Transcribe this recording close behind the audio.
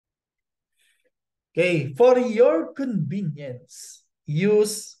Okay, for your convenience,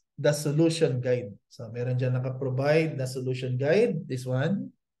 use the solution guide. So, meron dyan naka-provide na solution guide. This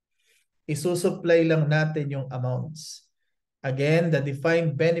one. Isusupply lang natin yung amounts. Again, the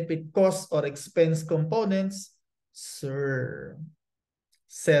defined benefit cost or expense components, sir.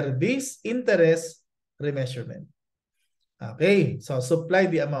 Service, interest, remeasurement. Okay, so supply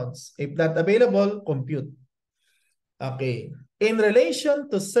the amounts. If not available, compute. Okay, in relation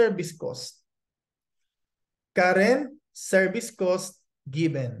to service cost, current service cost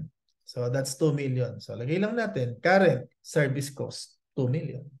given. So that's 2 million. So lagay lang natin, current service cost, 2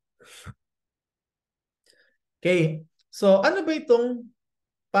 million. Okay, so ano ba itong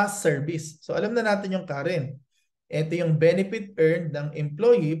past service? So alam na natin yung current. Ito yung benefit earned ng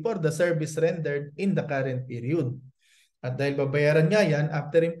employee for the service rendered in the current period. At dahil babayaran nga yan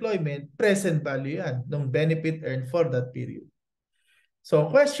after employment, present value yan ng benefit earned for that period. So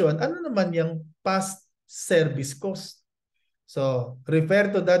question, ano naman yung past service cost? So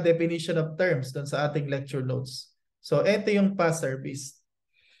refer to the definition of terms dun sa ating lecture notes. So ito yung past service.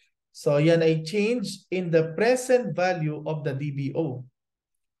 So yan ay change in the present value of the DBO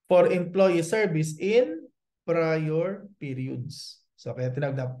for employee service in prior periods. So kaya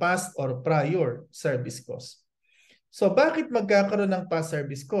tinawag na past or prior service cost. So bakit magkakaroon ng past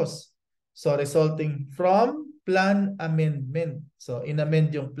service cost? So resulting from plan amendment. So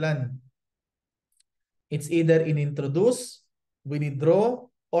in-amend yung plan. It's either in-introduce, withdraw,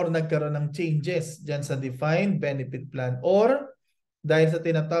 or nagkaroon ng changes dyan sa defined benefit plan or dahil sa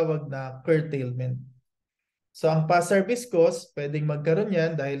tinatawag na curtailment. So ang past service cost, pwedeng magkaroon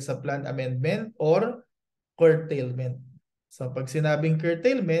yan dahil sa plan amendment or curtailment. So pag sinabing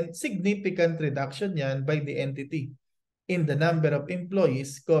curtailment, significant reduction yan by the entity in the number of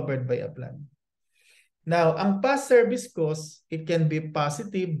employees covered by a plan. Now, ang past service cost, it can be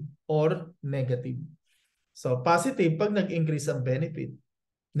positive or negative. So positive pag nag-increase ang benefit.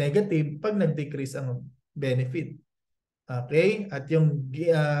 Negative pag nag-decrease ang benefit. Okay? At yung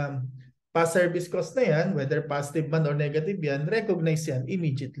past service cost na yan, whether positive man or negative yan, recognize yan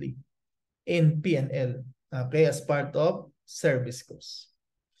immediately in P&L. Okay? As part of service cost.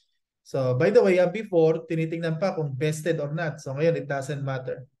 So, by the way, before, tinitingnan pa kung vested or not. So, ngayon, it doesn't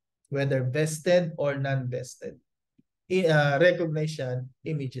matter whether vested or non-vested. Recognize yan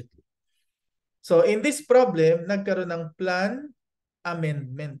immediately. So, in this problem, nagkaroon ng plan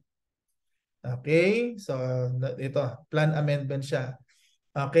amendment. Okay? So, ito, plan amendment siya.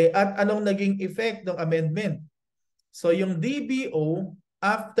 Okay? At anong naging effect ng amendment? So, yung DBO,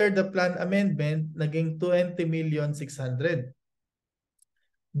 after the plan amendment, naging 20,600,000.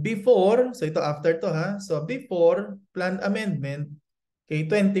 Before, so ito after to ha. So before plan amendment, okay,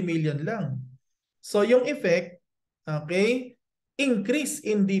 20 million lang. So yung effect, okay, increase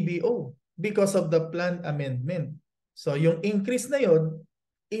in DBO because of the plan amendment. So yung increase na yon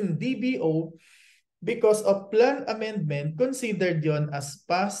in DBO because of plan amendment, considered yon as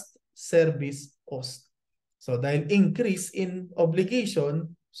past service cost. So dahil increase in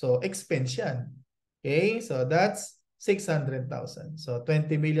obligation, so expense yan. Okay, so that's 600,000. So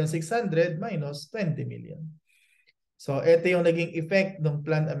 20,600,000 minus 20 million. So ito yung naging effect ng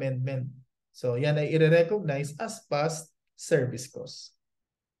plan amendment. So yan ay i-recognize as past service cost.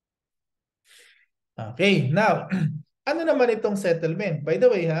 Okay, now, ano naman itong settlement? By the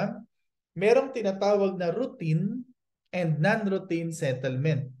way ha, merong tinatawag na routine and non-routine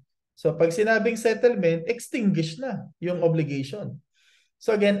settlement. So pag sinabing settlement, extinguish na yung obligation.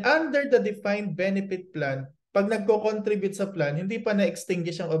 So again, under the defined benefit plan, pag nagko-contribute sa plan, hindi pa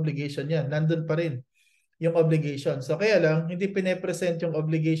na-extinguish ang obligation yan. Nandun pa rin yung obligation. So kaya lang, hindi pine-present yung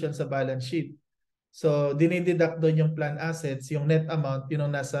obligation sa balance sheet. So dinideduct doon yung plan assets, yung net amount, yun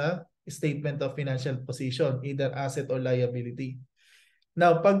ang nasa statement of financial position, either asset or liability.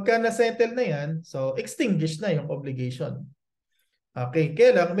 Now, pagka na-settle na yan, so extinguish na yung obligation. Okay,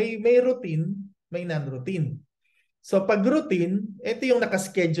 kaya lang may routine, may non-routine. So pag routine, ito yung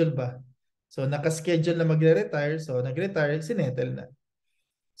nakaschedule ba? So nakaschedule na magre-retire, so nag-retire, sinettle na.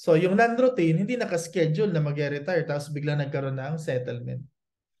 So yung non-routine, hindi nakaschedule na magre-retire, tapos biglang nagkaroon ng settlement.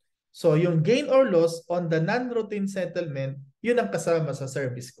 So yung gain or loss on the non-routine settlement, yun ang kasama sa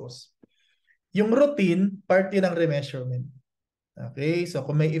service cost. Yung routine, part yun ng remeasurement. Okay, so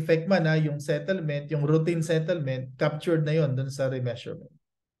kung may effect man na yung settlement, yung routine settlement, captured na yun dun sa remeasurement.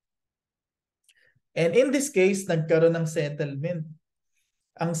 And in this case, nagkaroon ng settlement.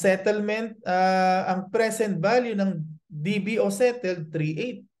 Ang settlement, ang present value ng DBO settled,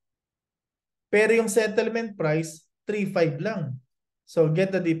 3.8. Pero yung settlement price, 3.5 lang. So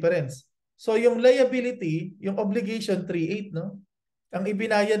get the difference. So yung liability, yung obligation, 3.8, no? Ang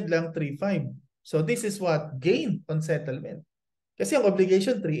ibinayad lang, 3.5. So this is what? Gain on settlement. Kasi ang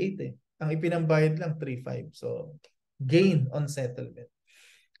obligation 3.8 eh. Ang ipinambayad lang 3.5. So gain on settlement.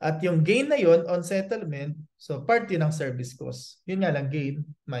 At yung gain na yon on settlement, so part yun ng service cost. Yun nga lang gain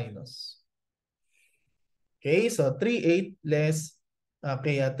minus. Okay, so 3.8 less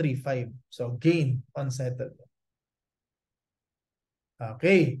kaya 3.5. So gain on settlement.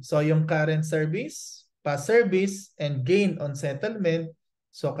 Okay, so yung current service, past service, and gain on settlement,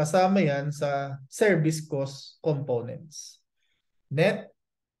 so kasama yan sa service cost components. Net,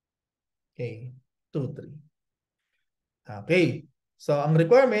 okay, 2.3. Okay, so ang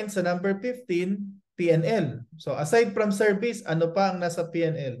requirement sa number 15, P&L. So aside from service, ano pa ang nasa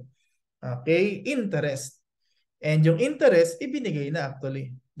P&L? Okay, interest. And yung interest, ibinigay na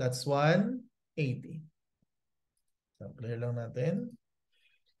actually. That's 180. So clear lang natin.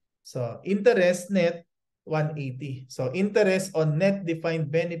 So, interest net, 180. So, interest on net defined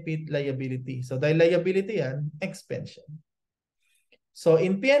benefit liability. So, dahil liability yan, expense yan. So,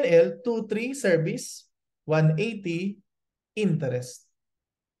 in P&L, 2.3 service, 180 interest.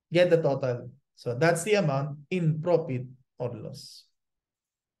 Get the total. So, that's the amount in profit or loss.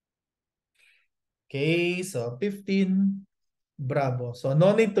 Okay, so 15, bravo. So,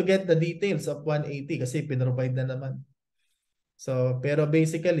 no need to get the details of 180 kasi pinrovide na naman. So, pero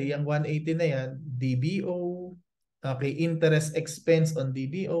basically, ang 180 na yan, DBO, okay, interest expense on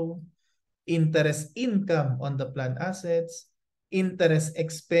DBO, interest income on the planned assets, interest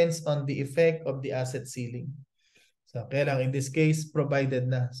expense on the effect of the asset ceiling. So, kaya lang in this case, provided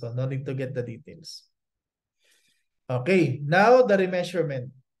na. So, no need to get the details. Okay, now the remeasurement.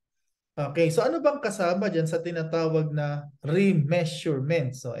 Okay, so ano bang kasama dyan sa tinatawag na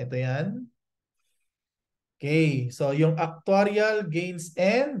remeasurement? So, ito yan. Okay, so yung actuarial gains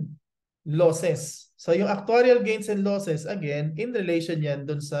and losses. So yung actuarial gains and losses, again, in relation yan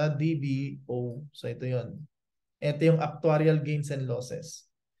dun sa DBO. So ito yun. Ito yung actuarial gains and losses.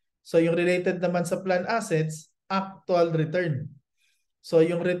 So yung related naman sa plan assets, actual return. So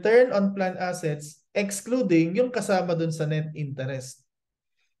yung return on plan assets, excluding yung kasama dun sa net interest.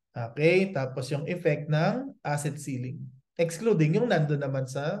 Okay, tapos yung effect ng asset ceiling. Excluding yung nandun naman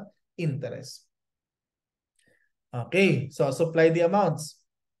sa interest. Okay, so supply the amounts.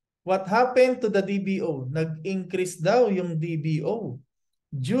 What happened to the DBO? Nag-increase daw yung DBO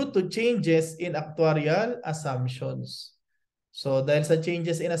due to changes in actuarial assumptions. So dahil sa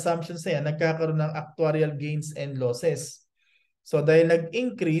changes in assumptions na yan, nagkakaroon ng actuarial gains and losses. So dahil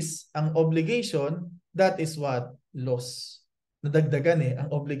nag-increase ang obligation, that is what? Loss. Nadagdagan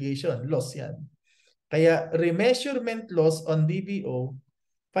ang obligation. Loss yan. Kaya remeasurement loss on DBO,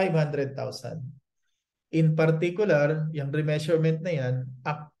 500,000. In particular, yung remeasurement na yan,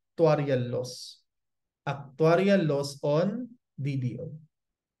 actuarial loss. Actuarial loss on DBO.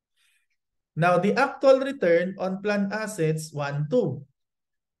 Now, the actual return on planned assets, 1.2.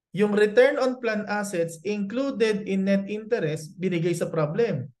 Yung return on planned assets included in net interest, binigay sa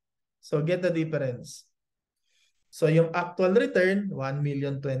problem. So, get the difference. So, yung actual return,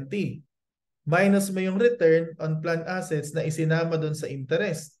 1,020,000. Minus mo yung return on planned assets na isinama doon sa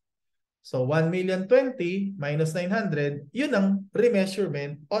interest. So 1,020,000 minus 900, yun ang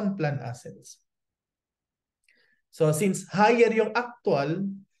remeasurement on planned assets. So since higher yung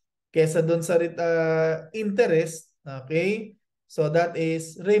actual kesa doon sa interest, okay? So that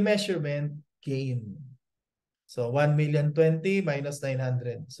is remeasurement gain. So 1,020,000 minus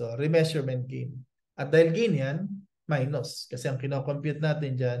 900. So remeasurement gain. At dahil gain yan, minus. Kasi ang kinocompute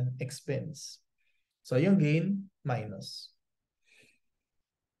natin dyan, expense. So yung gain, minus.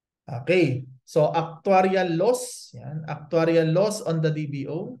 Okay. So actuarial loss, yan, actuarial loss on the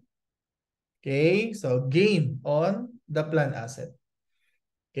DBO. Okay, so gain on the planned asset.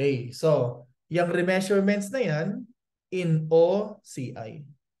 Okay, so yung remeasurements na yan in OCI.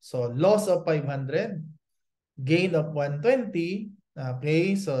 So loss of 500, gain of 120,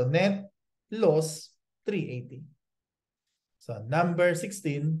 okay, so net loss 380. So number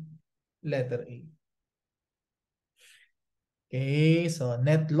 16, letter A. Okay, so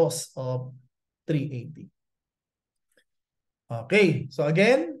net loss of 380. Okay, so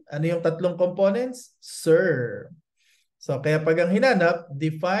again, ano yung tatlong components? Sir. So kaya pag ang hinanap,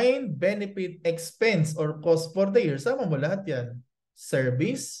 define benefit expense or cost for the year, sama mo lahat yan.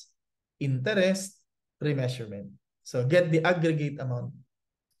 Service, interest, remeasurement. So get the aggregate amount.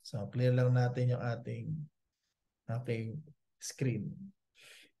 So clear lang natin yung ating screen.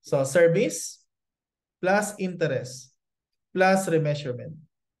 So service plus interest plus remeasurement.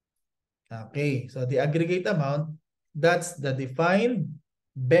 Okay, so the aggregate amount, that's the defined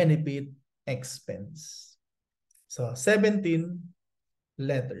benefit expense. So 17,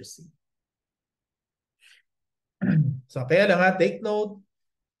 letter C. So kaya lang ha, take note,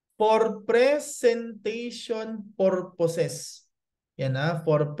 for presentation purposes. Yan ha,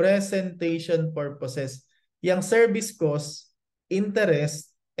 for presentation purposes. Yung service cost,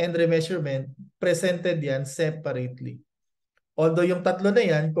 interest, and remeasurement, presented yan separately. Although yung tatlo na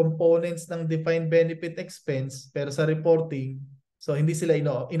yan, components ng defined benefit expense, pero sa reporting, so hindi sila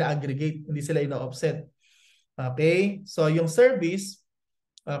ina-aggregate, hindi sila ina-offset. Okay? So yung service,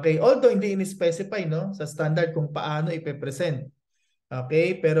 okay, although hindi in-specify no, sa standard kung paano ipe-present.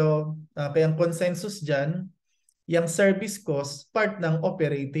 Okay? Pero okay, ang consensus dyan, yung service cost, part ng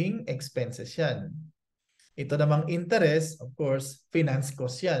operating expenses yan. Ito namang interest, of course, finance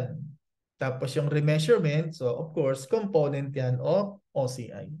cost yan. Tapos yung remeasurement, so of course, component yan of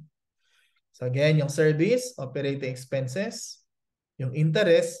OCI. So again, yung service, operating expenses, yung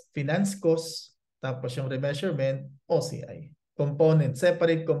interest, finance cost, tapos yung remeasurement, OCI. Component,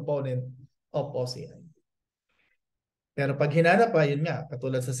 separate component of OCI. Pero pag hinanap pa, yun nga,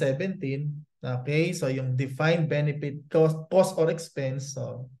 katulad sa 17, okay, so yung defined benefit cost or expense,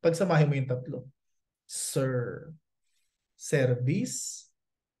 so pagsamahin mo yung tatlo. Service,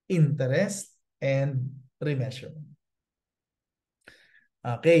 interest, and remeasurement.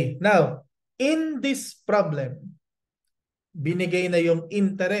 Okay, now, in this problem, binigay na yung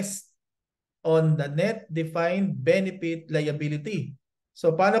interest on the net defined benefit liability.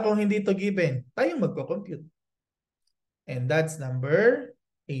 So, paano kung hindi ito given? Tayong magko-compute. And that's number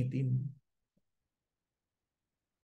 18.